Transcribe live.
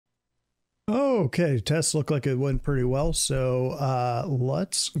Okay, tests look like it went pretty well, so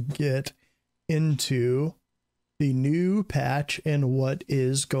let's get into the new patch and what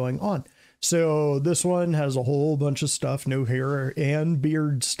is going on. So this one has a whole bunch of stuff. New hair and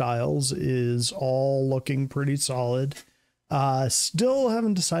beard styles is all looking pretty solid. Still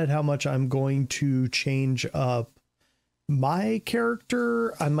haven't decided how much I'm going to change up my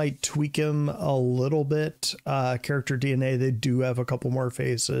character. I might tweak him a little bit. Character DNA, they do have a couple more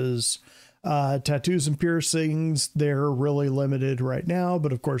faces. Tattoos and piercings, they're really limited right now,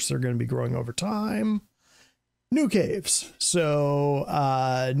 but of course they're going to be growing over time. New caves. So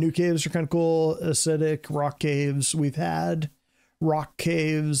new caves are kind of cool. Acidic rock caves. We've had rock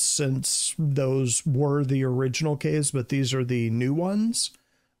caves since those were the original caves, but these are the new ones.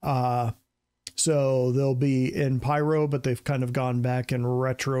 So they'll be in Pyro, but they've kind of gone back and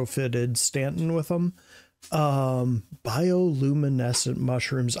retrofitted Stanton with them. Bioluminescent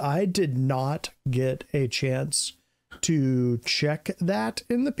mushrooms. I did not get a chance to check that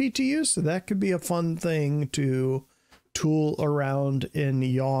in the PTU, so that could be a fun thing to tool around in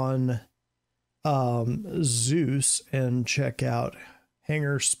Yawn Zeus and check out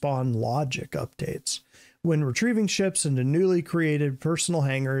hangar spawn logic updates. When retrieving ships into newly created personal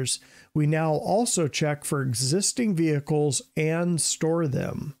hangars, we now also check for existing vehicles and store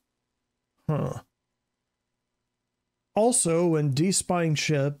them. Also, when despying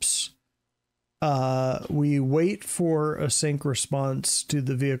ships, we wait for a sync response to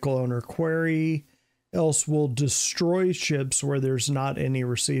the vehicle owner query, else we'll destroy ships where there's not any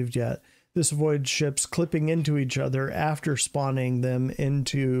received yet. This avoids ships clipping into each other after spawning them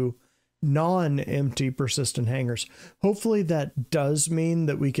into non-empty persistent hangars. Hopefully that does mean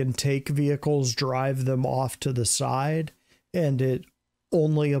that we can take vehicles, drive them off to the side, and it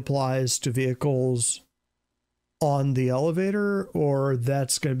only applies to vehicles on the elevator, or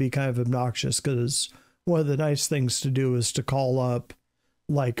that's going to be kind of obnoxious, because one of the nice things to do is to call up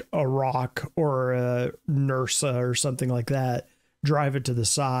like a Rock or a Nursa or something like that, drive it to the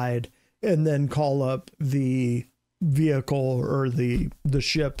side, and then call up the vehicle or the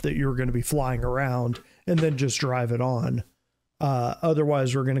ship that you're going to be flying around, and then just drive it on.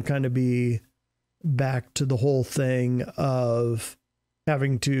 Otherwise, we're going to kind of be back to the whole thing of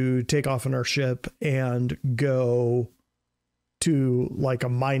having to take off in our ship and go to like a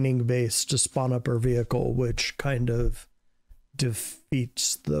mining base to spawn up our vehicle, which kind of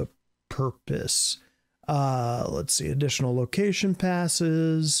defeats the purpose. Let's see, additional location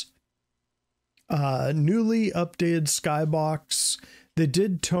passes, newly updated skybox. They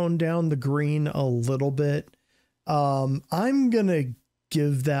did tone down the green a little bit. I'm gonna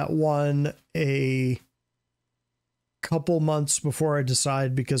give that one a couple months before I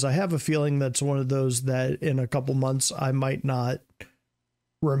decide, because I have a feeling that's one of those that in a couple months I might not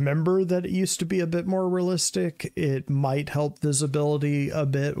remember that it used to be a bit more realistic. It might help visibility a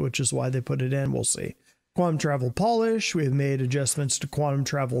bit, which is why they put it in. We'll see. Quantum travel polish. We've made adjustments to quantum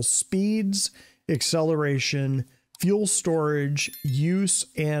travel speeds, acceleration, fuel storage, use,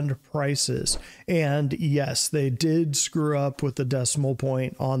 and prices. And yes, they did screw up with the decimal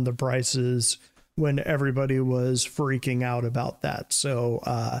point on the prices when everybody was freaking out about that. So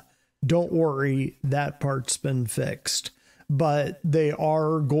don't worry, that part's been fixed. But they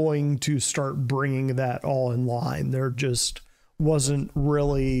are going to start bringing that all in line. There just wasn't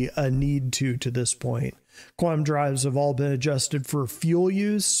really a need to this point. Quantum drives have all been adjusted for fuel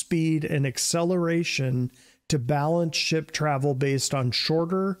use, speed, and acceleration to balance ship travel based on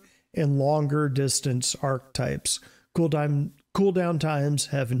shorter and longer distance archetypes. Cooldown times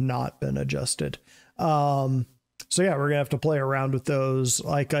have not been adjusted. So yeah, we're gonna have to play around with those.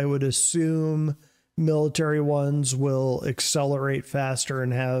 Like, I would assume military ones will accelerate faster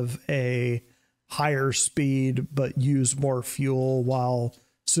and have a higher speed but use more fuel, while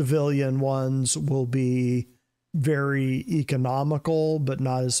civilian ones will be very economical but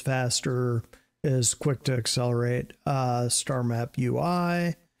not as fast or as quick to accelerate. Star map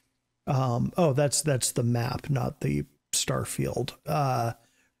UI. Oh, that's the map, not the star field.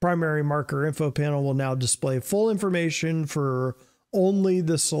 Primary marker info panel will now display full information for only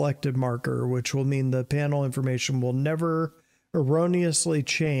the selected marker, which will mean the panel information will never erroneously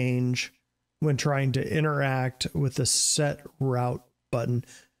change when trying to interact with the set route button.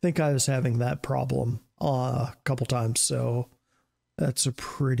 I think I was having that problem a couple times, so that's a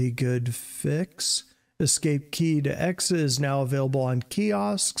pretty good fix. Escape key to exit is now available on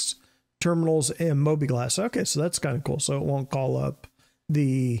kiosks, terminals, and mobiGlass. Okay, so that's kind of cool. So it won't call up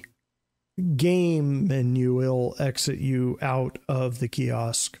the game menu, it'll exit you out of the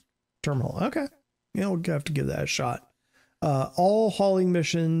kiosk terminal. Okay, we'll have to give that a shot. All hauling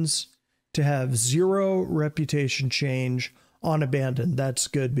missions to have 0 reputation change on abandoned. That's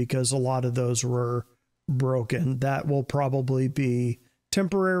good because a lot of those were broken. That will probably be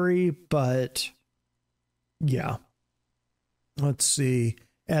temporary, but yeah. Let's see.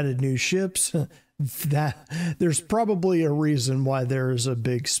 Added new ships. That there's probably a reason why there's a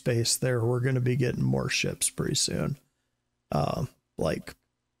big space there. We're going to be getting more ships pretty soon. Like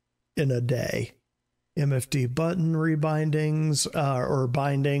in a day. MFD button rebindings or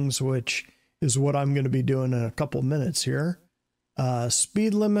bindings, which is what I'm going to be doing in a couple minutes here.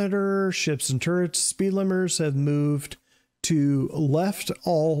 Speed limiter, ships and turrets. Speed limiters have moved to left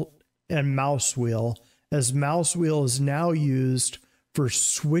alt and mouse wheel, as mouse wheel is now used for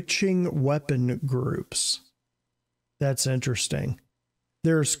switching weapon groups. That's interesting.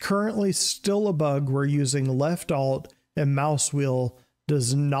 There's currently still a bug where using left alt and mouse wheel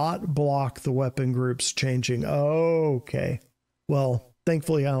does not block the weapon groups changing. Oh, okay. Well,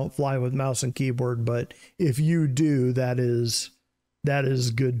 thankfully I don't fly with mouse and keyboard, but if you do, that is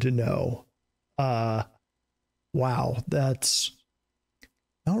good to know. Wow, that's...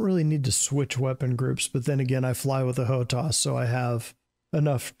 I don't really need to switch weapon groups, but then again, I fly with a HOTAS, so I have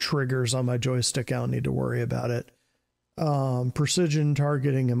enough triggers on my joystick. I don't need to worry about it. Precision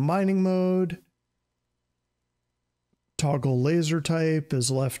targeting and mining mode. Toggle laser type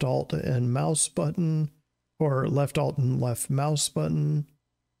is left alt and mouse button, or left alt and left mouse button.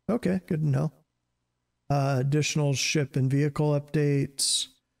 Okay, good to know. Additional ship and vehicle updates.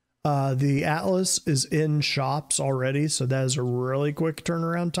 The Atlas is in shops already, so that is a really quick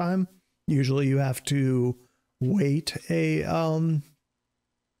turnaround time. Usually you have to wait a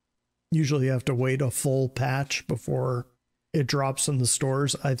full patch before it drops in the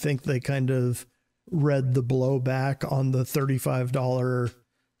stores. I think they kind of read the blowback on the $35, I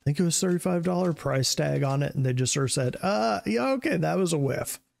think it was $35 price tag on it, and they just sort of said, yeah, okay, that was a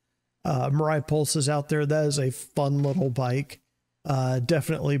whiff. Mirai Pulse is out there. That is a fun little bike.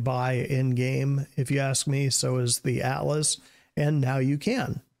 Definitely buy in game, if you ask me. So is the Atlas, and now you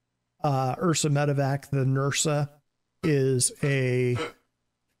can. Ursa Medevac, the Nursa, is a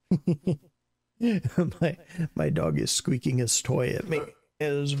my dog is squeaking his toy at me.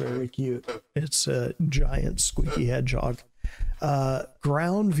 It is very cute. It's a giant squeaky hedgehog.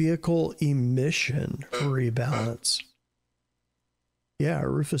 Ground vehicle emission rebalance. Yeah,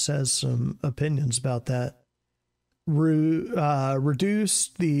 Rufus has some opinions about that. Reduce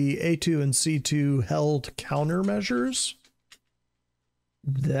the A2 and C2 held countermeasures.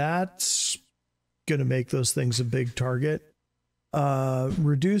 That's going to make those things a big target.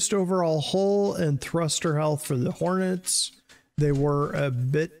 Reduced overall hull and thruster health for the Hornets. They were a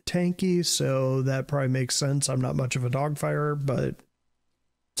bit tanky, so that probably makes sense. I'm not much of a dogfighter, but it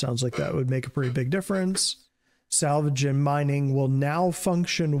sounds like that would make a pretty big difference. Salvage and mining will now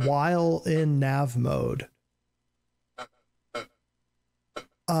function while in nav mode.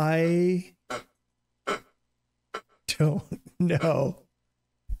 I don't know.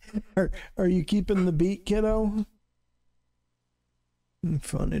 Are you keeping the beat, kiddo?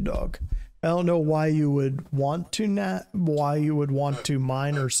 Funny dog. I don't know why you would want to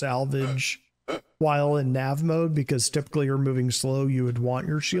mine or salvage while in nav mode, because typically you're moving slow, you would want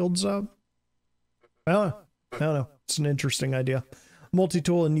your shields up. I don't know. It's an interesting idea.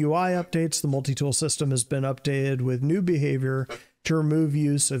 Multi-tool and UI updates. The multi-tool system has been updated with new behavior to remove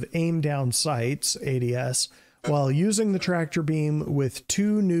use of aim down sights, ADS, while using the tractor beam with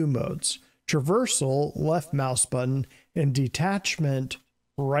 2 new modes: traversal, left mouse button, and detachment,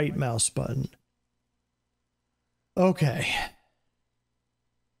 right mouse button. Okay.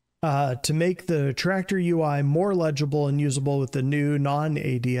 To make the tractor UI more legible and usable with the new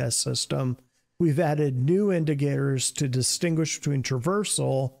non-ADS system, we've added new indicators to distinguish between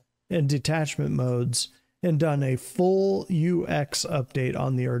traversal and detachment modes, and done a full UX update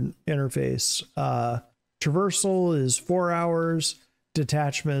on the interface. Traversal is 4 hours.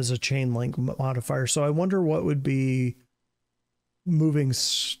 Detachment is a chain link modifier. So I wonder what would be moving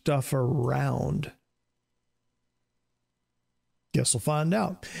stuff around. Guess we'll find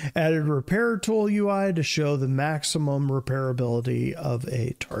out. Added repair tool UI to show the maximum repairability of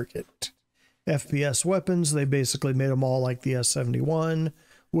a target. FPS weapons, they basically made them all like the S71,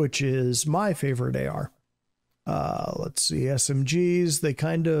 which is my favorite AR. Let's see, SMGs, they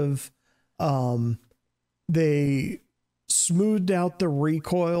kind of, they smoothed out the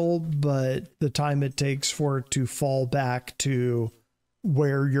recoil, but the time it takes for it to fall back to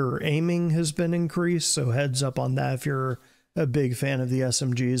where your aiming has been increased. So heads up on that if you're a big fan of the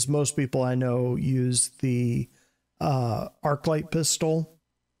SMGs. Most people I know use the Arclight pistol.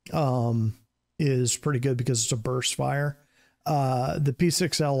 Is pretty good because it's a burst fire. The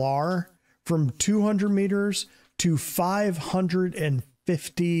P6LR from 200 meters to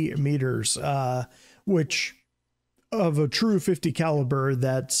 550 meters, which of a true 50 caliber,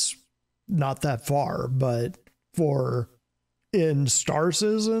 that's not that far, but for in star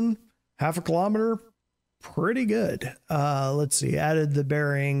season, half a kilometer, pretty good. Let's see, added the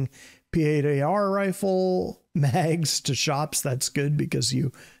bearing P8AR rifle mags to shops. That's good because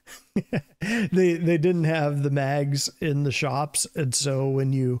you they didn't have the mags in the shops, and so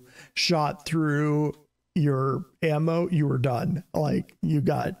when you shot through your ammo, you were done. Like you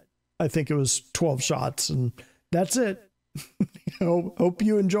got, I think it was 12 shots, and that's it. Hope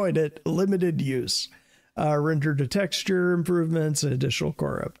you enjoyed it. Limited use. Render to texture improvements and additional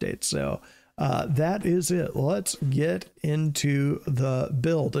core updates. So that is it. Let's get into the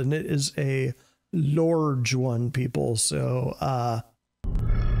build, and it is a large one, people. So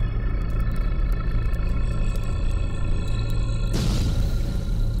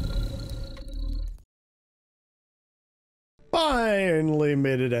finally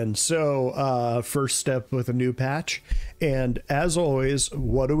made it in. So first step with a new patch, and as always,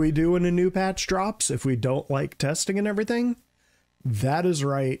 what do we do when a new patch drops if we don't like testing and everything? That is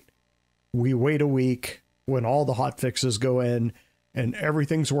right, we wait a week when all the hot fixes go in and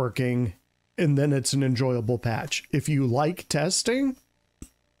everything's working, and then it's an enjoyable patch. If you like testing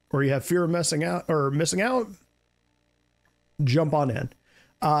or you have fear of missing out, jump on in.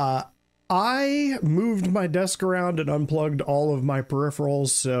 I moved my desk around and unplugged all of my peripherals,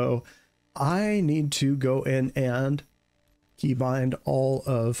 so I need to go in and keybind all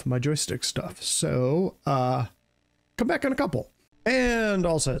of my joystick stuff. So come back in a couple. And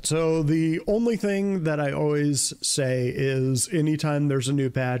all set. So the only thing that I always say is anytime there's a new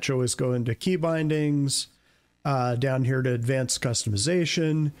patch, always go into key bindings, down here to advanced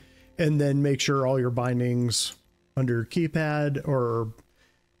customization, and then make sure all your bindings under keypad or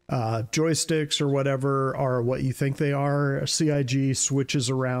joysticks or whatever are what you think they are. CIG switches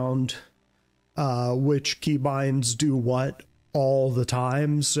around which keybinds do what all the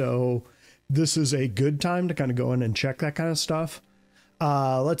time, so this is a good time to kind of go in and check that kind of stuff.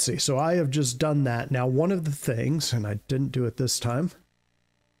 Let's see, so I have just done that. Now one of the things, and I didn't do it this time,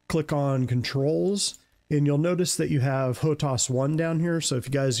 click on controls, and you'll notice that you have HOTAS 1 down here. So if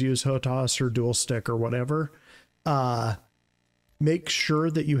you guys use HOTAS or dual stick or whatever, make sure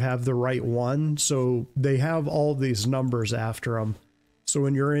that you have the right one. So they have all these numbers after them. So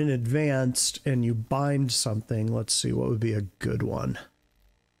when you're in advanced and you bind something, let's see, what would be a good one?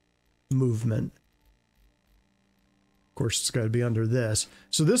 Movement. Of course, it's got to be under this.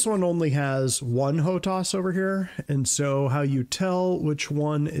 So this one only has one HOTAS over here. And so how you tell which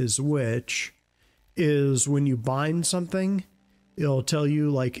one is which is when you bind something, it'll tell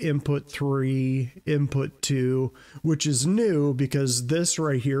you like input 3, input 2, which is new because this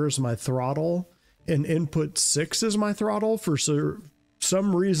right here is my throttle and input 6 is my throttle. For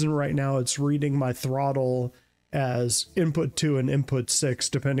some reason right now, it's reading my throttle as input 2 and input 6,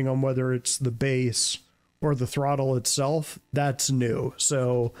 depending on whether it's the base or the throttle itself. That's new.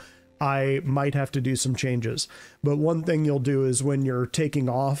 So I might have to do some changes. But one thing you'll do is when you're taking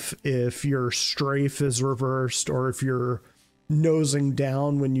off, if your strafe is reversed or if you're nosing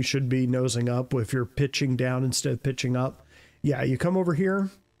down when you should be nosing up, if you're pitching down instead of pitching up, yeah, you come over here,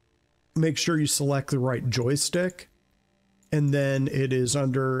 make sure you select the right joystick, and then it is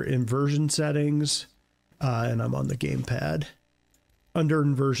under inversion settings, and I'm on the gamepad, under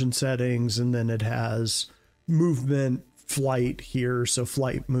inversion settings, and then it has movement flight here, so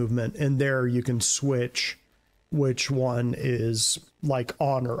flight movement, and there you can switch which one is like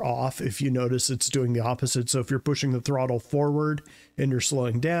on or off. If you notice, it's doing the opposite. So if you're pushing the throttle forward and you're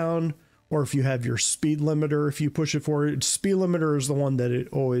slowing down, or if you have your speed limiter, if you push it forward, speed limiter is the one that it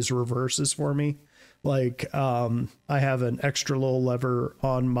always reverses for me. Like I have an extra little lever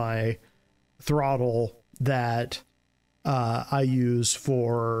on my throttle that I use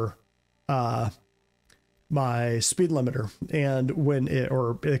for my speed limiter, and when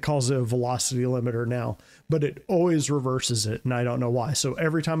it calls it a velocity limiter now, but it always reverses it, and I don't know why. So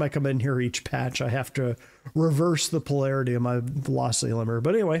every time I come in here, each patch, I have to reverse the polarity of my velocity limiter.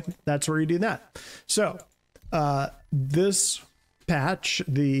 But anyway, that's where you do that. So this patch,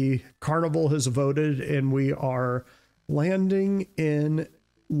 the Carnival has voted, and we are landing in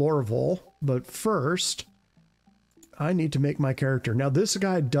Lorville. But first, I need to make my character. Now, this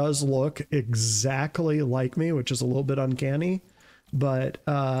guy does look exactly like me, which is a little bit uncanny, but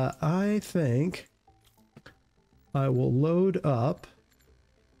I think I will load up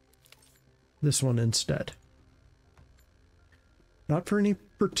this one instead. Not for any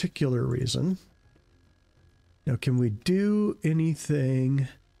particular reason. Now, can we do anything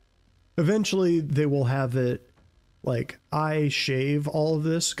Eventually they will have it like I shave all of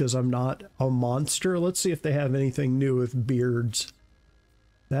this because I'm not a monster. Let's see if they have anything new with beards.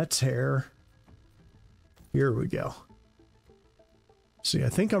 That's hair. Here we go. See, I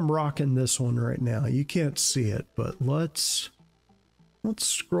think I'm rocking this one right now. You can't see it, but let's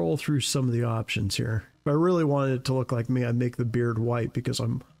scroll through some of the options here. If I really wanted it to look like me, I'd make the beard white because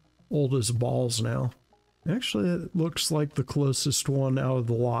I'm old as balls now. Actually, it looks like the closest one out of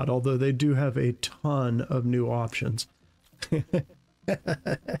the lot, although they do have a ton of new options.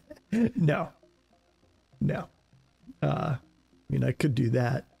 No. I mean, I could do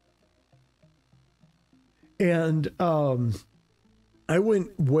that. And I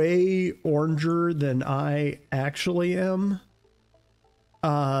went way oranger than I actually am,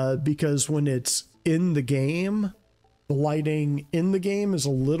 because when it's in the game, the lighting in the game is a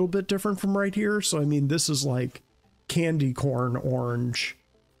little bit different from right here. So, I mean, this is like candy corn orange.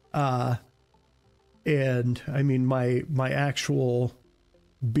 And I mean, my actual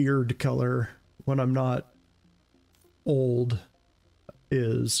beard color when I'm not old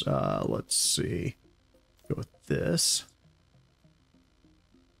is, let's see, go with this.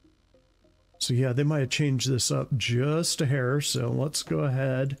 So yeah, they might have changed this up just a hair. So let's go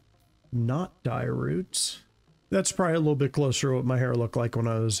ahead, not dye roots. That's probably a little bit closer to what my hair looked like when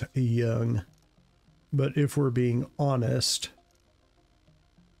I was young. But if we're being honest,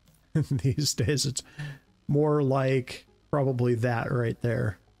 these days it's more like probably that right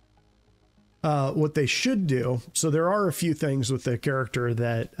there. What they should do, so there are a few things with the character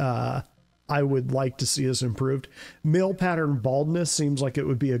that I would like to see as improved. Male pattern baldness seems like it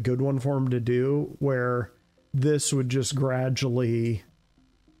would be a good one for him to do, where this would just gradually,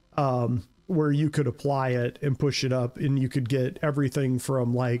 where you could apply it and push it up and you could get everything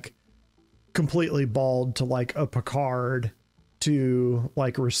from like completely bald to like a Picard to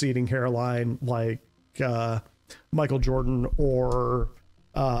like a receding hairline, like Michael Jordan or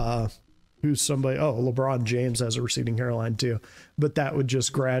who's somebody, oh, LeBron James has a receding hairline too. But that would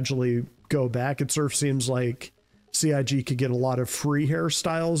just gradually go back. It sort of seems like CIG could get a lot of free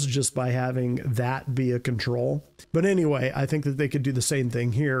hairstyles just by having that be a control. But anyway, I think that they could do the same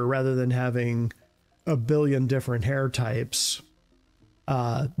thing here rather than having a billion different hair types.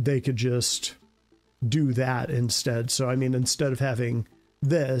 They could just do that instead. So, I mean, instead of having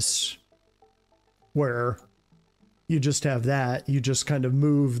this where you just have that, you just kind of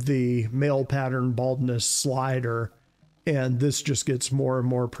move the male pattern baldness slider and this just gets more and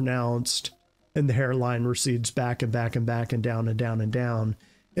more pronounced and the hairline recedes back and back and back and down and down and down.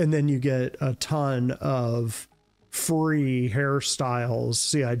 And then you get a ton of free hairstyles,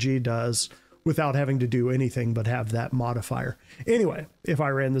 CIG does, without having to do anything but have that modifier. Anyway, if I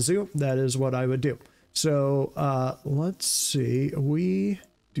ran the zoo, that is what I would do. So let's see. We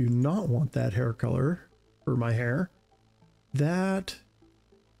do not want that hair color for my hair. That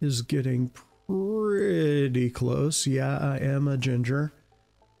is getting pretty close. Yeah, I am a ginger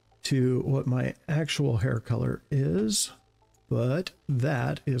to what my actual hair color is, but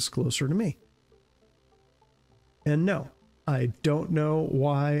that is closer to me. And no, I don't know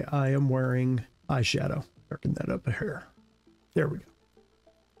why I am wearing eyeshadow. Darken that up a hair. There we go.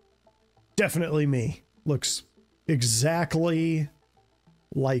 Definitely me. Looks exactly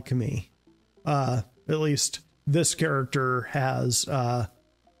like me. At least this character has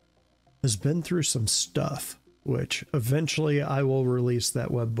been through some stuff, which eventually I will release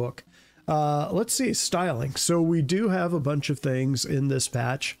that web book. Let's see, styling. So we do have a bunch of things in this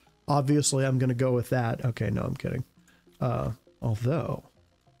patch. Obviously, I'm going to go with that. Okay, no, I'm kidding. Although,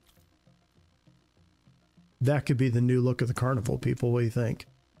 that could be the new look of the Carnival, people. What do you think?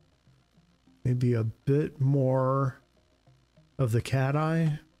 Maybe a bit more of the cat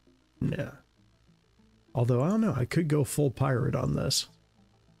eye? Nah. Although, I don't know. I could go full pirate on this.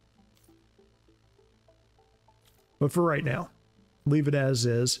 But for right now, leave it as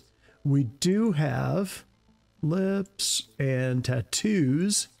is. We do have lips and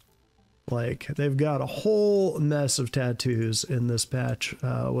tattoos. Like, they've got a whole mess of tattoos in this patch.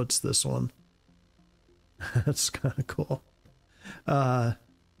 What's this one? That's kind of cool.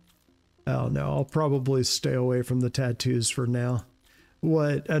 Oh no, I'll probably stay away from the tattoos for now.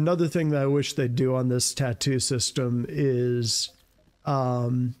 Another thing that I wish they'd do on this tattoo system is,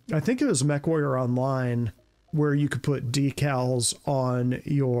 I think it was MechWarrior Online, where you could put decals on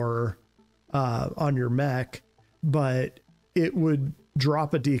your mech, but it would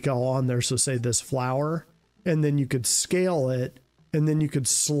drop a decal on there. So say this flower, and then you could scale it, and then you could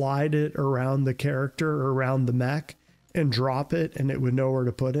slide it around the character or around the mech and drop it, and it would know where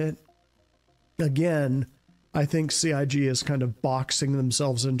to put it. Again, I think CIG is kind of boxing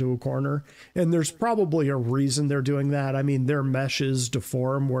themselves into a corner, and there's probably a reason they're doing that. I mean, their meshes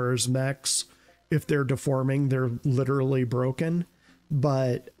deform, whereas mechs, if they're deforming, they're literally broken.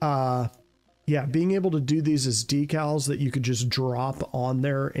 But yeah, being able to do these as decals that you could just drop on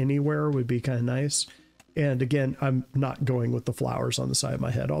there anywhere would be kind of nice. And again, I'm not going with the flowers on the side of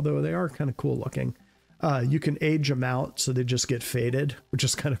my head, although they are kind of cool looking. You can age them out so they just get faded, which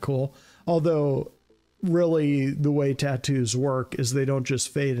is kind of cool. Although really the way tattoos work is they don't just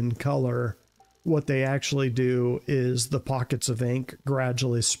fade in color. What they actually do is the pockets of ink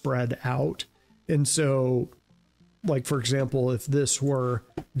gradually spread out. And so, like, for example, if this were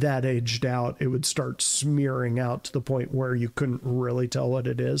that aged out, it would start smearing out to the point where you couldn't really tell what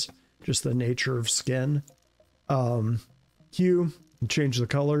it is. Just the nature of skin. Hue, change the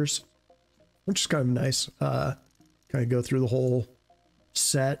colors, which is kind of nice. Kind of go through the whole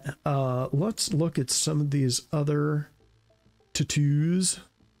set. Let's look at some of these other tattoos.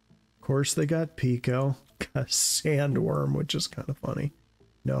 Of course, they got Pico, got a sandworm, which is kind of funny.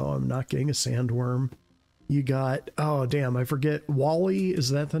 No, I'm not getting a sandworm. You got, oh damn, I forget, Wally, is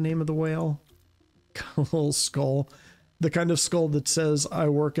that the name of the whale? Got a little skull. The kind of skull that says, I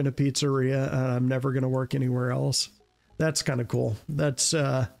work in a pizzeria and I'm never going to work anywhere else. That's kind of cool. That's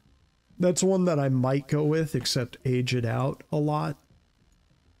one that I might go with, except age it out a lot.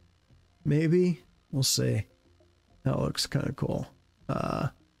 Maybe. We'll see. That looks kind of cool.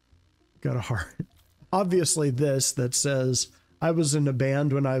 Got a heart. Obviously this that says, I was in a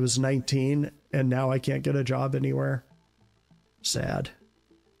band when I was 19 and now I can't get a job anywhere. Sad.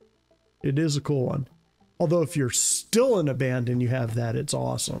 It is a cool one. Although if you're still in a band and you have that, it's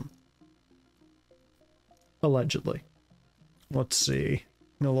awesome. Allegedly. Let's see.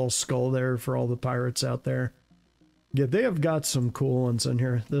 A little skull there for all the pirates out there. Yeah, they have got some cool ones in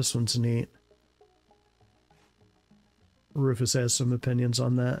here. This one's neat. Rufus has some opinions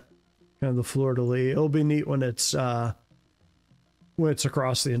on that. Kind of the fleur-de-lis. It'll be neat when it's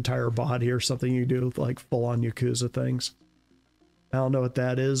across the entire body or something. You do like full-on Yakuza things. I don't know what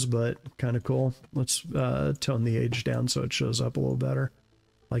that is, but kind of cool. Let's tone the age down so it shows up a little better.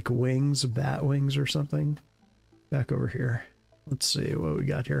 Like wings, bat wings or something. Back over here. Let's see what we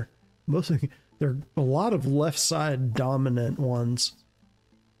got here. Mostly, there are a lot of left side dominant ones.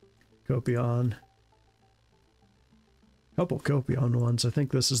 Copion. Couple Copion ones. I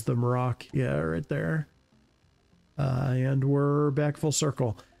think this is the Maroc. Yeah, right there. And we're back full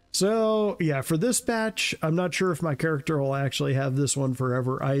circle. So, yeah, for this batch, I'm not sure if my character will actually have this one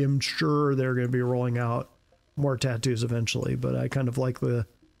forever. I am sure they're going to be rolling out more tattoos eventually, but I kind of like the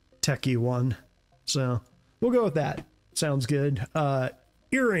techie one. So, we'll go with that. Sounds good.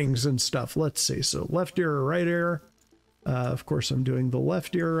 Earrings and stuff. Let's see. So, left ear or right ear. Of course, I'm doing the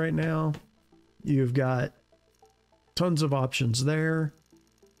left ear right now. You've got tons of options there.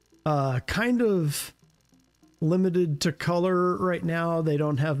 Kind of limited to color right now. They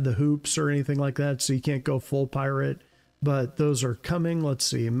don't have the hoops or anything like that, so you can't go full pirate, but those are coming. Let's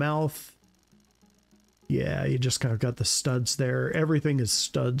see, mouth. Yeah, you just kind of got the studs there. Everything is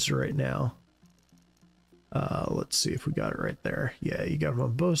studs right now. Let's see if we got it right there. Yeah, you got them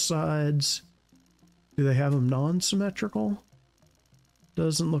on both sides. Do they have them non-symmetrical?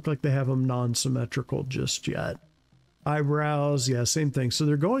 Doesn't look like they have them non-symmetrical just yet. Eyebrows, yeah, same thing. So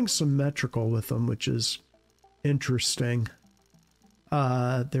they're going symmetrical with them, which is interesting.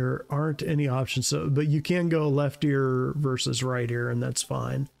 There aren't any options, so, but you can go left ear versus right ear, and that's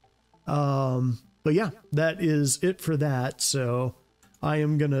fine. But yeah, that is it for that. So I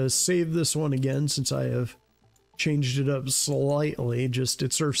am gonna save this one again since I have changed it up slightly. Just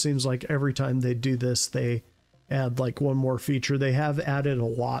it sort of seems like every time they do this, they add like one more feature. They have added a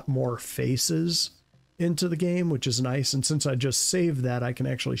lot more faces into the game, which is nice. And since I just saved that, I can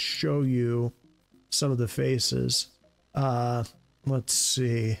actually show you some of the faces. Let's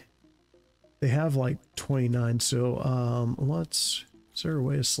see. They have like 29. So is there a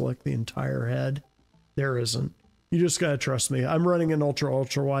way to select the entire head? There isn't. You just gotta trust me. I'm running an ultra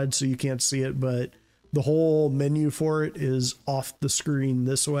wide, so you can't see it, but the whole menu for it is off the screen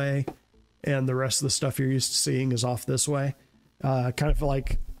this way, and the rest of the stuff you're used to seeing is off this way. Kind of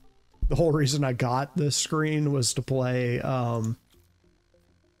like the whole reason I got this screen was to play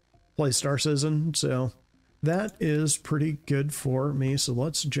Star Citizen, so that is pretty good for me. So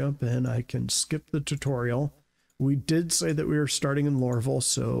let's jump in. I can skip the tutorial. We did say that we were starting in Lorville,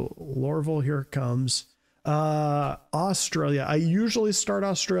 so Lorville, here it comes. Australia. I usually start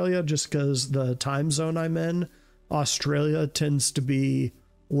Australia just because the time zone I'm in, Australia tends to be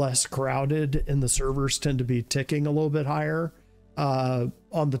less crowded and the servers tend to be ticking a little bit higher.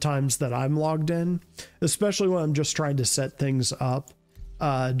 on the times that I'm logged in, especially when I'm just trying to set things up.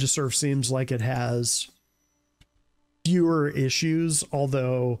 Just sort of seems like it has fewer issues,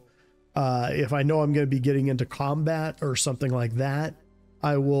 although if I know I'm going to be getting into combat or something like that,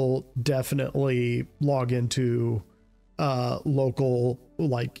 I will definitely log into local,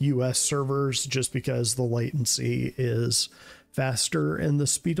 like US servers, just because the latency is faster and the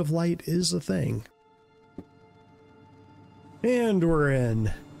speed of light is a thing. And we're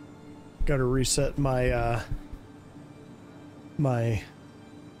in. Got to reset my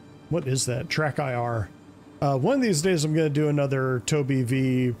what is that? Track IR. One of these days I'm going to do another Toby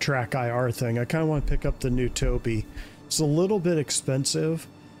V Track IR thing. I kind of want to pick up the new Toby. It's a little bit expensive,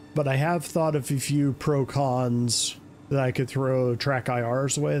 but I have thought of a few pro cons that I could throw Track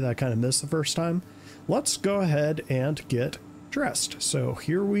IRs away that I kind of missed the first time. Let's go ahead and get dressed. So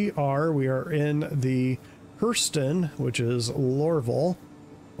here we are. We are in the Hurston, which is Lorville,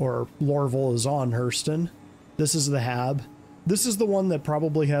 or Lorville is on Hurston. This is the Hab. This is the one that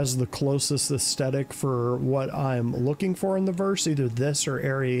probably has the closest aesthetic for what I'm looking for in the verse, either this or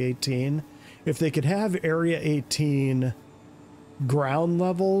Area 18. If they could have Area 18 ground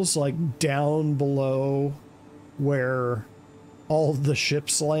levels, like down below where all the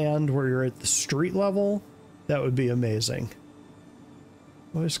ships land, where you're at the street level, that would be amazing.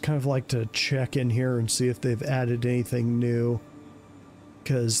 I always kind of like to check in here and see if they've added anything new,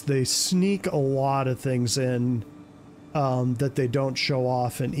 because they sneak a lot of things in that they don't show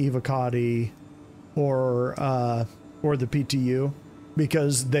off in Evocati or the PTU,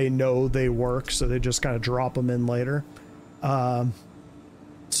 because they know they work, so they just kind of drop them in later. Let's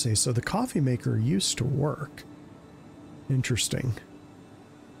see, so the coffee maker used to work. Interesting.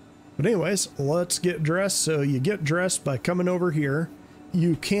 But anyways, let's get dressed. So you get dressed by coming over here.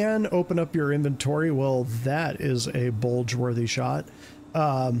 You can open up your inventory. Well, that is a bulge-worthy shot.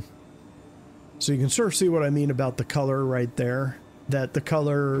 So you can sort of see what I mean about the color right there, that the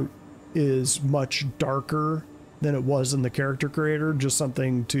color is much darker than it was in the character creator. Just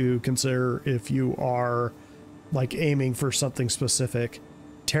something to consider if you are like aiming for something specific.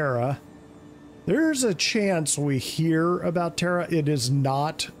 Terra. There's a chance we hear about Terra. It is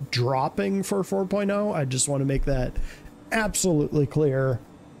not dropping for 4.0. I just want to make that absolutely clear,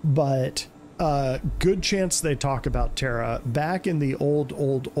 but good chance they talk about Terra. Back in the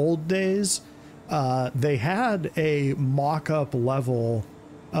old days, they had a mock-up level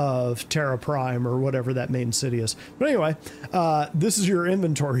of Terra Prime, or whatever that main city is. But anyway, this is your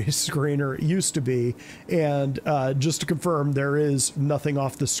inventory screen, or it used to be. And just to confirm, there is nothing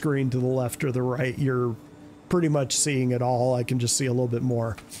off the screen to the left or the right. You're pretty much seeing it all. I can just see a little bit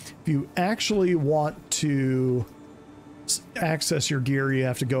more. If you actually want to access your gear, you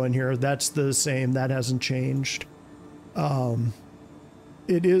have to go in here. That's the same. That hasn't changed.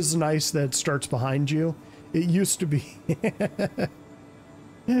 It is nice that it starts behind you. It used to be...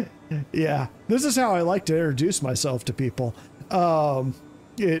 Yeah, this is how I like to introduce myself to people.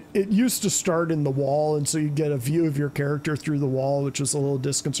 It used to start in the wall, and so you get a view of your character through the wall, which is a little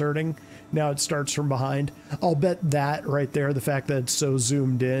disconcerting. Now it starts from behind. I'll bet that right there, the fact that it's so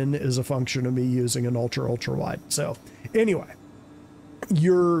zoomed in, is a function of me using an ultra wide. So anyway,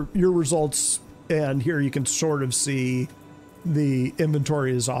 your results, and here you can sort of see the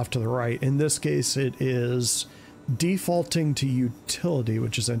inventory is off to the right. In this case, it is defaulting to utility,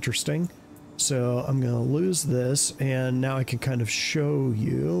 which is interesting. So I'm going to lose this, and now I can kind of show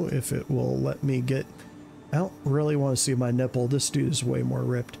you if it will let me get... I don't really want to see my nipple. This dude is way more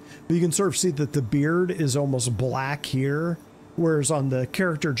ripped. But you can sort of see that the beard is almost black here, whereas on the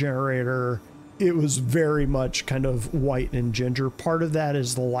character generator, it was very much kind of white and ginger. Part of that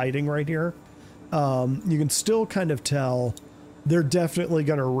is the lighting right here. You can still kind of tell they're definitely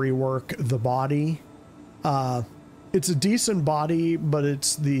going to rework the body. It's a decent body, but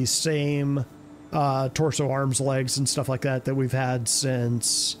it's the same torso, arms, legs, and stuff like that we've had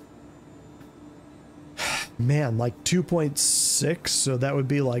since, man, like 2.6. So that would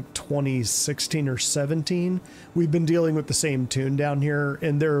be like 2016 or 17. We've been dealing with the same tune down here,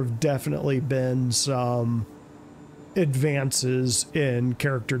 and there have definitely been some advances in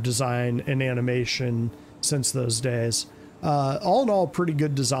character design and animation since those days. All in all, pretty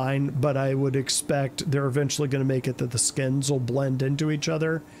good design, but I would expect they're eventually going to make it that the skins will blend into each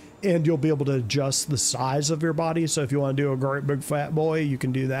other, and you'll be able to adjust the size of your body. So if you want to do a great big fat boy, you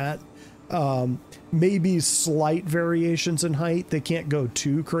can do that. Maybe slight variations in height. They can't go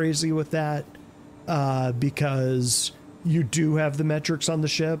too crazy with that because you do have the metrics on the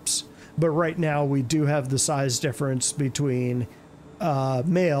ships. But right now we do have the size difference between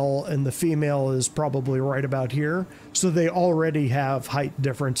male and the female is probably right about here. So they already have height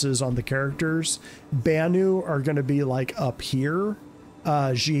differences on the characters. Banu are going to be like up here.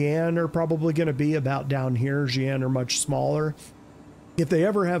 Xian are probably going to be about down here. Xian are much smaller. If they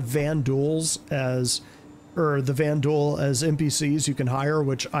ever have Vanduuls or the Vanduul as NPCs you can hire,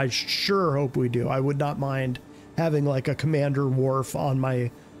 which I sure hope we do. I would not mind having like a Commander Worf on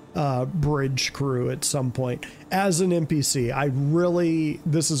my bridge crew at some point as an NPC.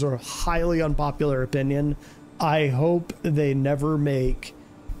 This is a highly unpopular opinion. I hope they never make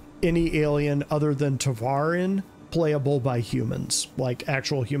any alien other than Tavarin playable by humans, like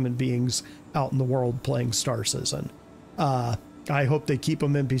actual human beings out in the world playing Star Citizen. I hope they keep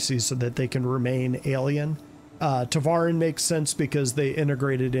them NPCs so that they can remain alien. Tavarin makes sense because they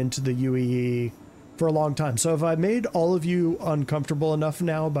integrated into the UEE for a long time. So have I made all of you uncomfortable enough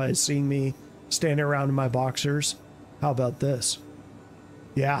now by seeing me standing around in my boxers? How about this?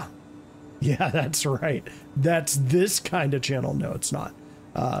 Yeah. Yeah, that's right. That's this kind of channel. No, it's not.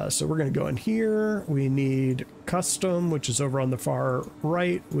 So we're going to go in here. We need custom, which is over on the far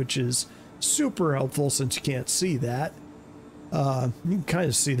right, which is super helpful since you can't see that. You can kind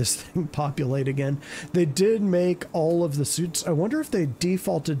of see this thing populate again. They did make all of the suits. I wonder if they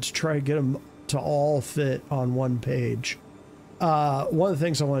defaulted to try to get them to all fit on one page. One of the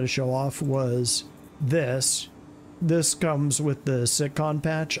things I wanted to show off was this. This comes with the CitCon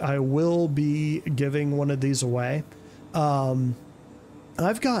patch. I will be giving one of these away.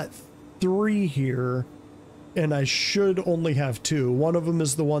 I've got 3 here, and I should only have 2. One of them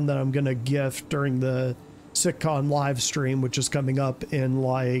is the one that I'm going to gift during the CitCon live stream, which is coming up in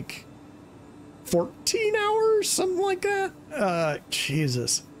like 14 hours, something like that.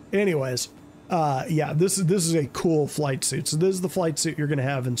 Jesus. Anyways, yeah, this is a cool flight suit. So this is the flight suit you're going to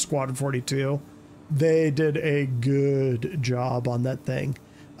have in Squadron 42. They did a good job on that thing.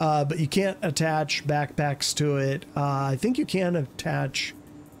 But you can't attach backpacks to it. I think you can attach,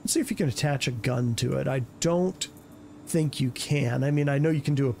 let's see if you can attach a gun to it. I don't think you can. I mean, I know you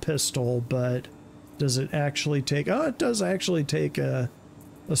can do a pistol, but does it actually take, oh, it does actually take a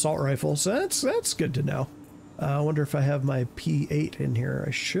assault rifle. So that's good to know. I wonder if I have my P8 in here.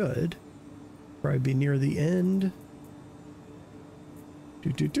 I should. Probably be near the end.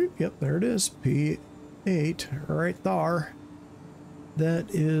 Yep, there it is. P8 right there.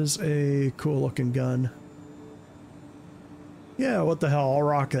 That is a cool looking gun. Yeah, what the hell? I'll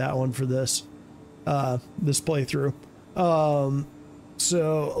rock that one for this this playthrough.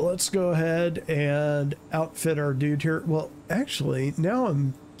 So let's go ahead and outfit our dude here. Well, actually, now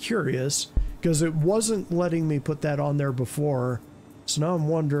I'm curious because it wasn't letting me put that on there before. So now I'm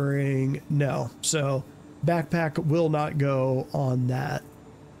wondering, no. So backpack will not go on that.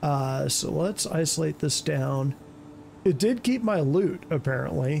 So let's isolate this down. It did keep my loot,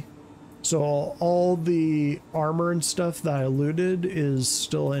 apparently. So all the armor and stuff that I looted is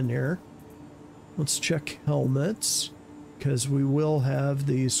still in here. Let's check helmets, because we will have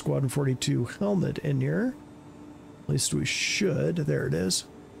the Squadron 42 helmet in here. At least we should. There it is.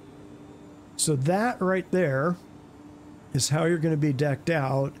 So that right there is how you're going to be decked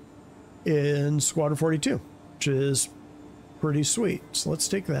out in Squadron 42, which is pretty sweet. So let's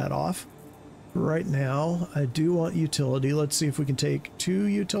take that off. Right now, I do want utility. Let's see if we can take 2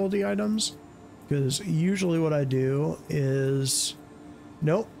 utility items, because usually what I do is,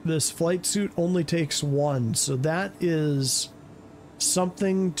 nope, this flight suit only takes 1. So that is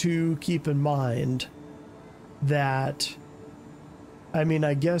something to keep in mind. That, I mean,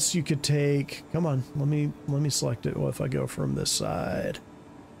 I guess you could take, come on, let me select it. Well, if I go from this side,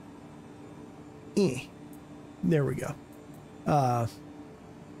 there we go.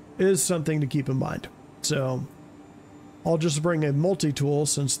 Is something to keep in mind. So I'll just bring a multi-tool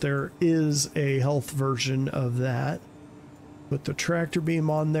since there is a health version of that. Put the tractor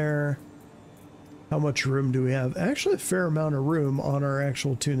beam on there. How much room do we have? Actually a fair amount of room on our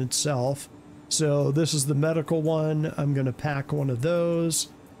actual tune itself. So this is the medical one. I'm going to pack one of those.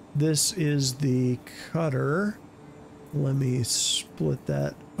 This is the cutter. Let me split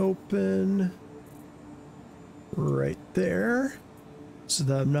that open right there, so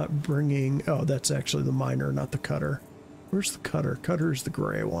that I'm not bringing, oh, that's actually the miner, not the cutter. Where's the cutter? Cutter's the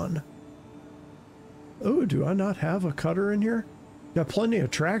gray one. Oh, do I not have a cutter in here? Got plenty of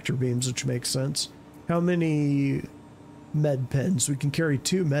tractor beams, which makes sense. How many med pens? We can carry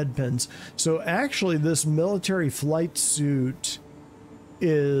 2 med pens. So actually this military flight suit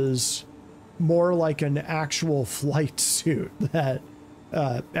is more like an actual flight suit that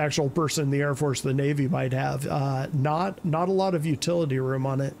actual person in the Air Force, the Navy might have. Not a lot of utility room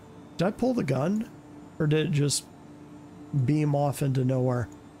on it. Did I pull the gun? Or did it just... beam off into nowhere.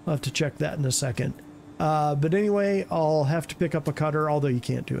 I'll have to check that in a second. But anyway, I'll have to pick up a cutter, although you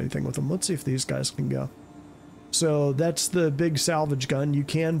can't do anything with them. Let's see if these guys can go. So that's the big salvage gun. You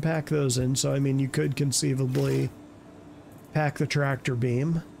can pack those in. So, I mean, you could conceivably pack the tractor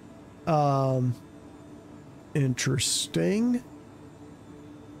beam. Interesting.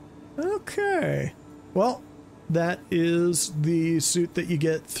 Okay. Well, that is the suit that you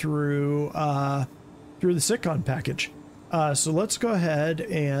get through the CitCon package. So let's go ahead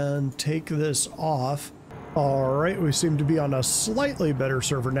and take this off. All right, we seem to be on a slightly better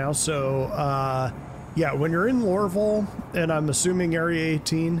server now. So, yeah, when you're in Lorville, and I'm assuming Area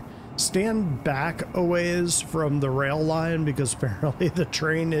 18, stand back a ways from the rail line because apparently the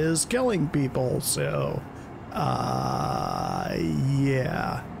train is killing people. So,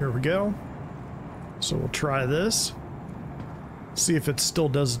 yeah, here we go. So we'll try this. See if it still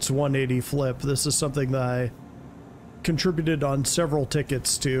does its 180 flip. This is something that I contributed on several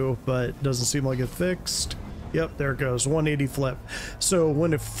tickets to, but doesn't seem like it fixed. Yep, there it goes, 180 flip. So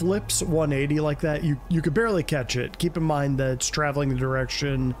when it flips 180 like that, you could barely catch it. Keep in mind that it's traveling the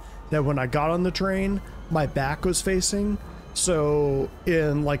direction that when I got on the train, my back was facing. So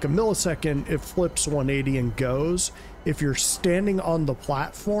in like a millisecond, it flips 180 and goes. If you're standing on the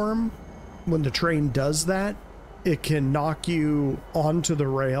platform, when the train does that, it can knock you onto the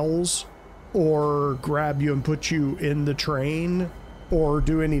rails or grab you and put you in the train or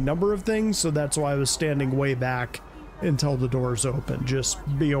do any number of things. So that's why I was standing way back until the doors open. Just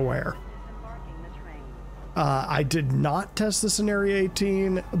be aware. I did not test this in Area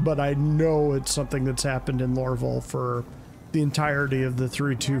 18, but I know it's something that's happened in Lorville for the entirety of the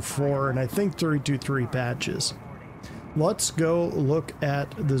 324 and I think 323 patches. Let's go look at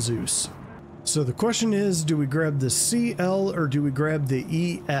the Zeus. So the question is, do we grab the CL or do we grab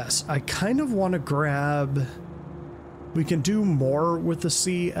the ES? I kind of want to grab... We can do more with the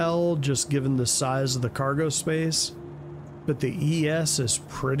CL just given the size of the cargo space, but the ES is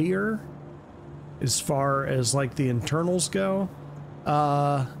prettier as far as like the internals go.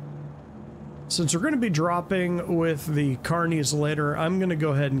 Since we're going to be dropping with the Carnies later, I'm going to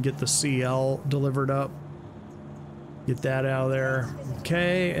go ahead and get the CL delivered up. Get that out of there.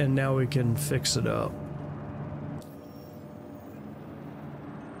 Okay, and now we can fix it up.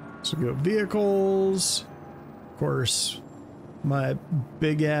 So we go vehicles. Of course, my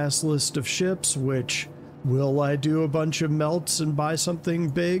big ass list of ships, which will I do a bunch of melts and buy something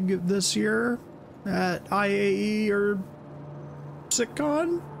big this year at IAE or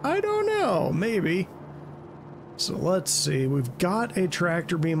CitCon? I don't know, maybe. So let's see, we've got a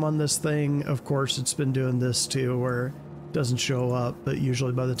tractor beam on this thing. Of course, it's been doing this too, where it doesn't show up, but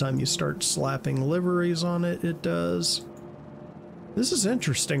usually by the time you start slapping liveries on it, it does. This is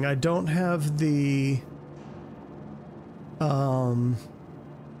interesting. I don't have the... I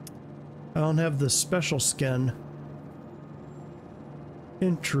don't have the special skin.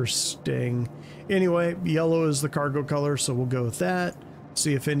 Interesting. Anyway, yellow is the cargo color, so we'll go with that.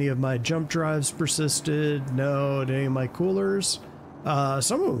 See if any of my jump drives persisted. No, any of my coolers.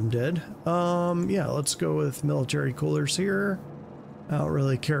 Some of them did. Yeah, let's go with military coolers here. I don't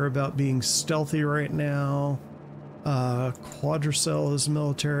really care about being stealthy right now. Quadricell is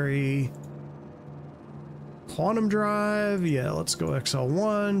military. Quantum drive, yeah, let's go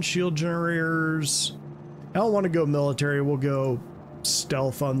XL1. Shield generators. I don't want to go military. We'll go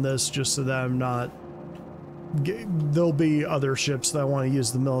stealth on this just so that I'm not... There'll be other ships that I want to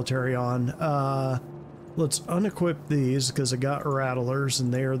use the military on. Let's unequip these because I got rattlers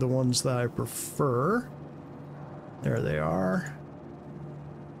and they are the ones that I prefer. There they are.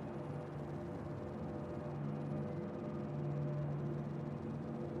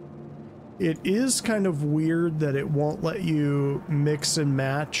 It is kind of weird that it won't let you mix and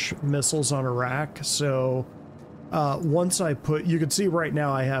match missiles on a rack. So once I put, you can see right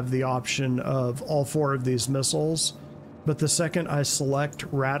now I have the option of all 4 of these missiles, but the second I select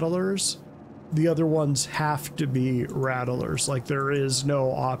rattlers, the other ones have to be rattlers. Like there is no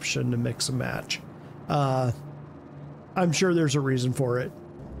option to mix and match. I'm sure there's a reason for it.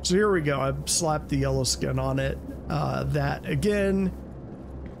 So here we go. I've slapped the yellow skin on it. That again,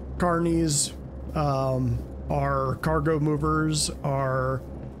 Carnies, our cargo movers are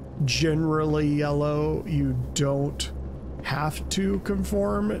generally yellow. You don't have to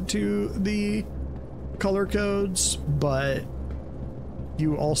conform to the color codes, but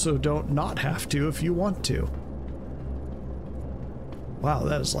you also don't not have to if you want to. Wow,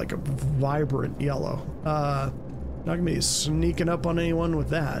 that is like a vibrant yellow. Not gonna be sneaking up on anyone with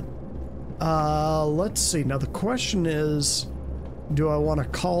that. Let's see. Now the question is, do I want to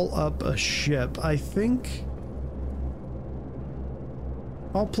call up a ship? I think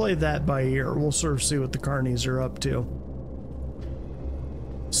I'll play that by ear. We'll sort of see what the carnies are up to.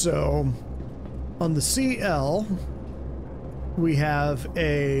 So, on the CL, we have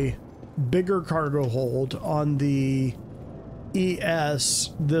a bigger cargo hold. On the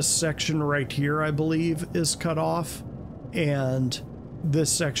ES, this section right here, I believe, is cut off. And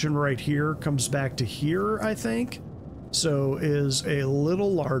this section right here comes back to here, I think. So is a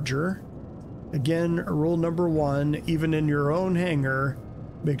little larger. Again, rule number 1, even in your own hangar,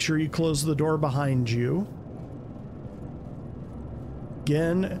 make sure you close the door behind you.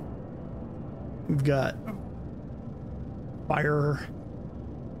 Again, we've got fire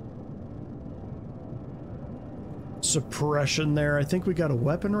suppression there. I think we got a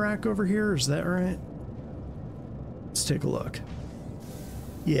weapon rack over here. Is that right? Let's take a look.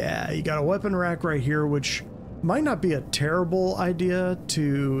 Yeah, you got a weapon rack right here, which might not be a terrible idea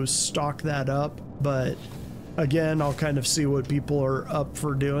to stock that up, but again, I'll kind of see what people are up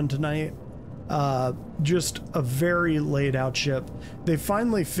for doing tonight. Just a very laid out ship. They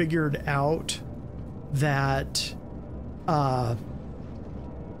finally figured out that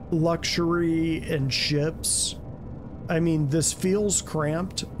luxury and ships, I mean, this feels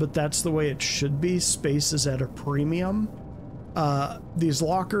cramped, but that's the way it should be. Space is at a premium. These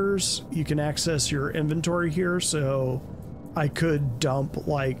lockers, you can access your inventory here, so I could dump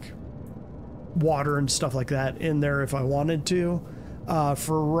like water and stuff like that in there if I wanted to.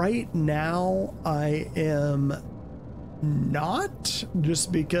 For right now, I am not,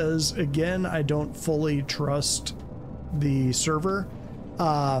 just because, again, I don't fully trust the server.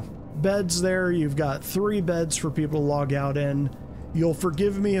 Beds there, you've got 3 beds for people to log out in. You'll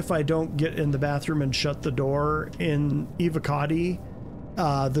forgive me if I don't get in the bathroom and shut the door. In Evocati,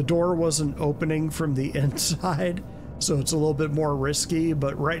 the door wasn't opening from the inside, so it's a little bit more risky,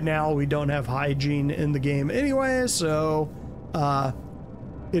 but right now we don't have hygiene in the game anyway, so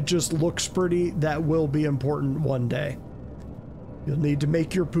it just looks pretty. That will be important one day. You'll need to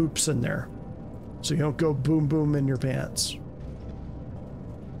make your poops in there, so you don't go boom boom in your pants.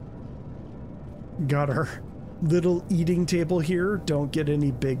 Got our little eating table here. Don't get any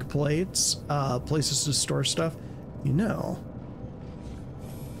big plates. Places to store stuff. You know.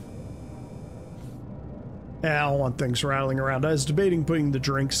 I don't want things rattling around. I was debating putting the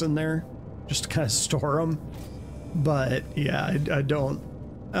drinks in there just to kind of store them. But yeah, I don't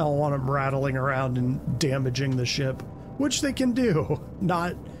want them rattling around and damaging the ship, which they can do.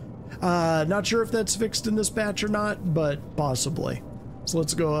 Not sure if that's fixed in this patch or not, but possibly. So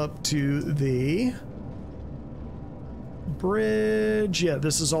let's go up to the bridge. Yeah,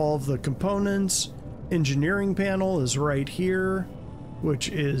 this is all of the components. Engineering panel is right here, which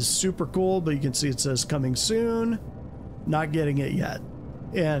is super cool, but you can see it says coming soon. Not getting it yet.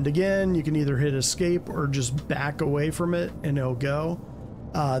 And again, you can either hit escape or just back away from it and it'll go.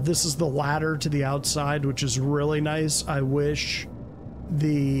 This is the ladder to the outside, which is really nice. I wish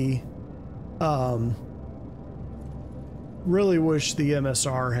the really wish the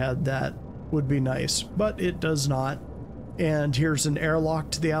MSR had that. Would be nice, but it does not. And here's an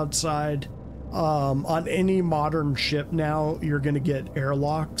airlock to the outside. On any modern ship now, you're going to get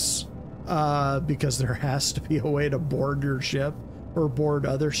airlocks because there has to be a way to board your ship or board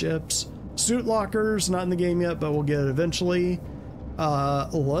other ships. Suit lockers, not in the game yet, but we'll get it eventually.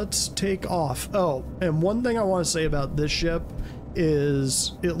 Let's take off. Oh, and one thing I want to say about this ship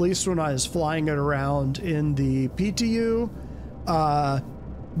is, at least when I was flying it around in the PTU,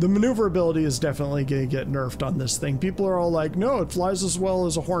 the maneuverability is definitely going to get nerfed on this thing. People are all like, no, it flies as well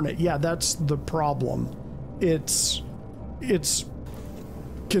as a Hornet. Yeah, that's the problem. It's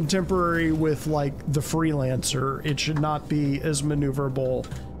contemporary with like the Freelancer. It should not be as maneuverable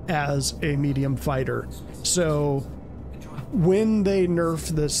as a medium fighter. So when they nerf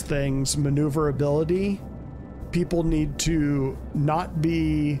this thing's maneuverability, people need to not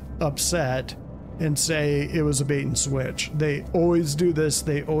be upset and say it was a bait and switch. They always do this.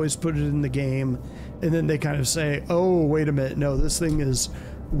 They always put it in the game. And then they kind of say, oh, wait a minute. No, this thing is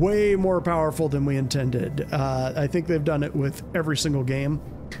way more powerful than we intended. I think they've done it with every single game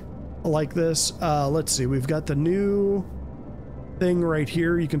like this. Let's see. We've got the new thing right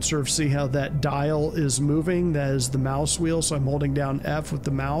here. You can sort of see how that dial is moving. That is the mouse wheel. So I'm holding down F with the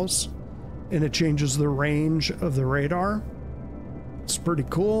mouse, and it changes the range of the radar. It's pretty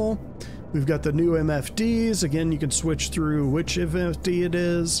cool. We've got the new MFDs. Again, you can switch through which MFD it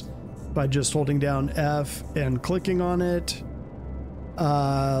is by just holding down F and clicking on it.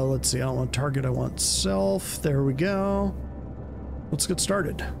 Let's see, I don't want target, I want self. There we go. Let's get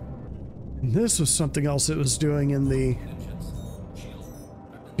started. And this was something else it was doing in the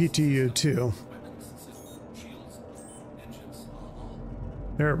PTU too.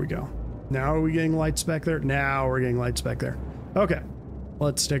 There we go. Now are we getting lights back there? Now we're getting lights back there. Okay,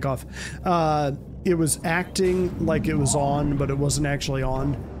 let's take off. It was acting like it was on, but it wasn't actually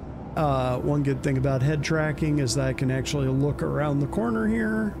on. One good thing about head tracking is that I can actually look around the corner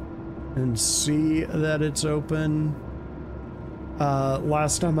here and see that it's open.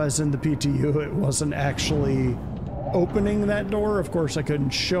 Last time I was in the PTU, it wasn't actually opening that door. Of course, I couldn't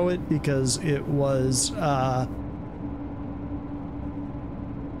show it because it was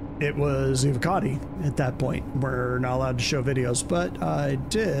Evocati at that point. We're not allowed to show videos, but I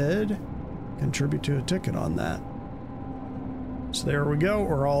did contribute to a ticket on that. So there we go.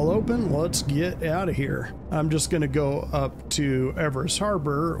 We're all open. Let's get out of here. I'm just going to go up to Everest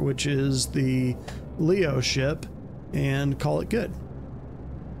Harbor, which is the Leo ship, and call it good.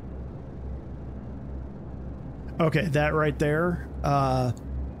 Okay, that right there,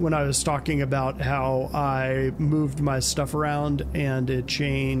 when I was talking about how I moved my stuff around and it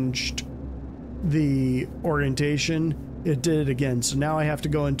changed the orientation, it did it again. So now I have to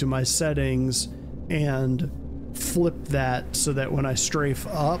go into my settings and flip that so that when I strafe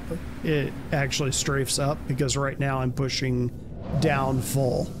up, it actually strafes up, because right now I'm pushing down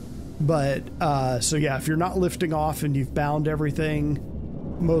full. But so yeah, if you're not lifting off and you've bound everything,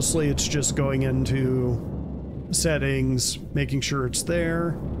 mostly it's just going into settings, making sure it's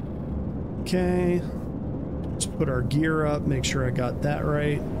there. Okay, let's put our gear up, make sure I got that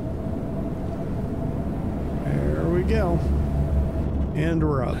right. There we go. And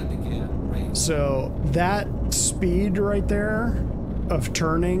we're up. So that speed right there of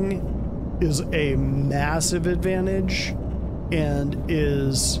turning is a massive advantage and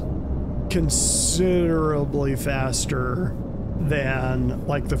is considerably faster than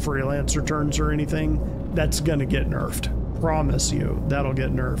like the freelancer turns or anything. That's gonna get nerfed. Promise you, that'll get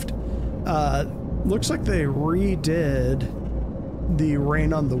nerfed. Looks like they redid the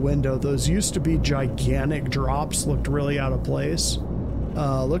rain on the window. Those used to be gigantic drops, looked really out of place.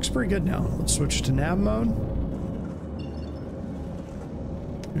 Looks pretty good now. Let's switch to nav mode.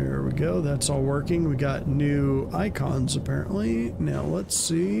 There we go, that's all working. We got new icons apparently. Now let's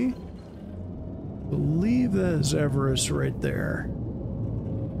see. Believe that is Everest right there.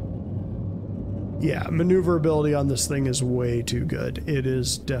 Yeah, maneuverability on this thing is way too good. It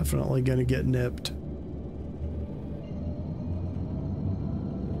is definitely going to get nipped.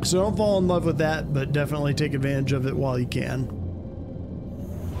 So don't fall in love with that, but definitely take advantage of it while you can.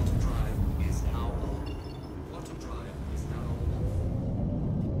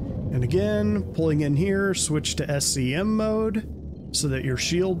 And again, pulling in here, switch to SCM mode so that your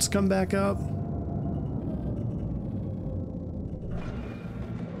shields come back up.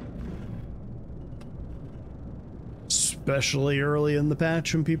 Especially early in the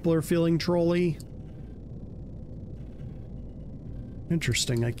patch when people are feeling trolly.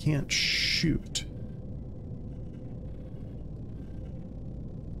 Interesting, I can't shoot.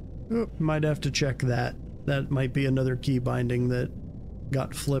 Oh, might have to check that. That might be another key binding that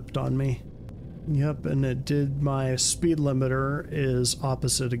got flipped on me. Yep, and it did. My speed limiter is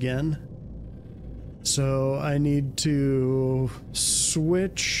opposite again. So I need to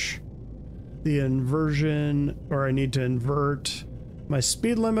switch the inversion, or I need to invert my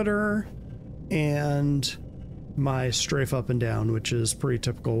speed limiter and my strafe up and down, which is pretty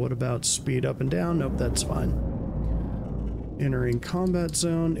typical. What about speed up and down? Nope, that's fine. Entering combat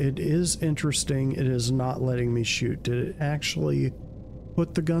zone. It is interesting. It is not letting me shoot. Did it actually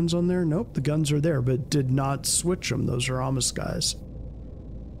put the guns on there? Nope, the guns are there, but did not switch them. Those are Amos guys.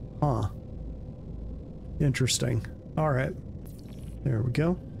 Huh. Interesting. All right. There we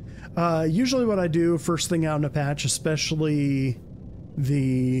go. Usually what I do first thing out in a patch, especially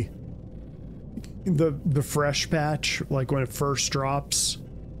the fresh patch, like when it first drops,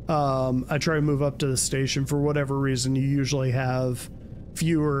 I try to move up to the station. For whatever reason, you usually have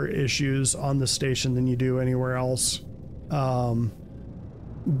fewer issues on the station than you do anywhere else.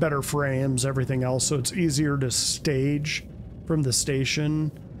 Better frames, everything else, so it's easier to stage from the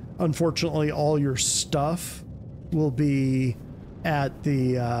station. Unfortunately, all your stuff will be at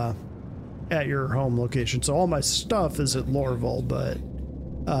the at your home location. So all my stuff is at Lorville, but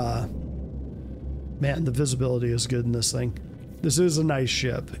man, the visibility is good in this thing. This is a nice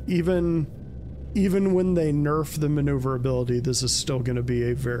ship. Even when they nerf the maneuverability, this is still going to be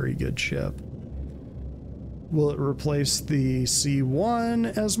a very good ship. Will it replace the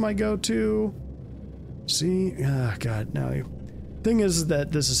C1 as my go-to? See? Ah, God, no. Thing is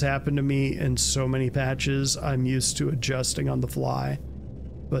that this has happened to me in so many patches, I'm used to adjusting on the fly,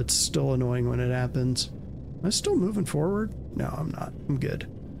 but it's still annoying when it happens. Am I still moving forward? No, I'm not. I'm good.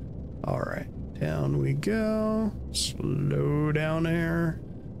 All right, down we go. Slow down there.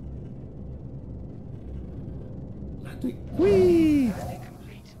 Whee!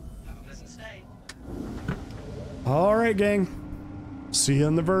 All right, gang. See you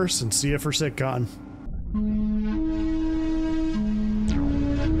in the verse and see you for CitCon.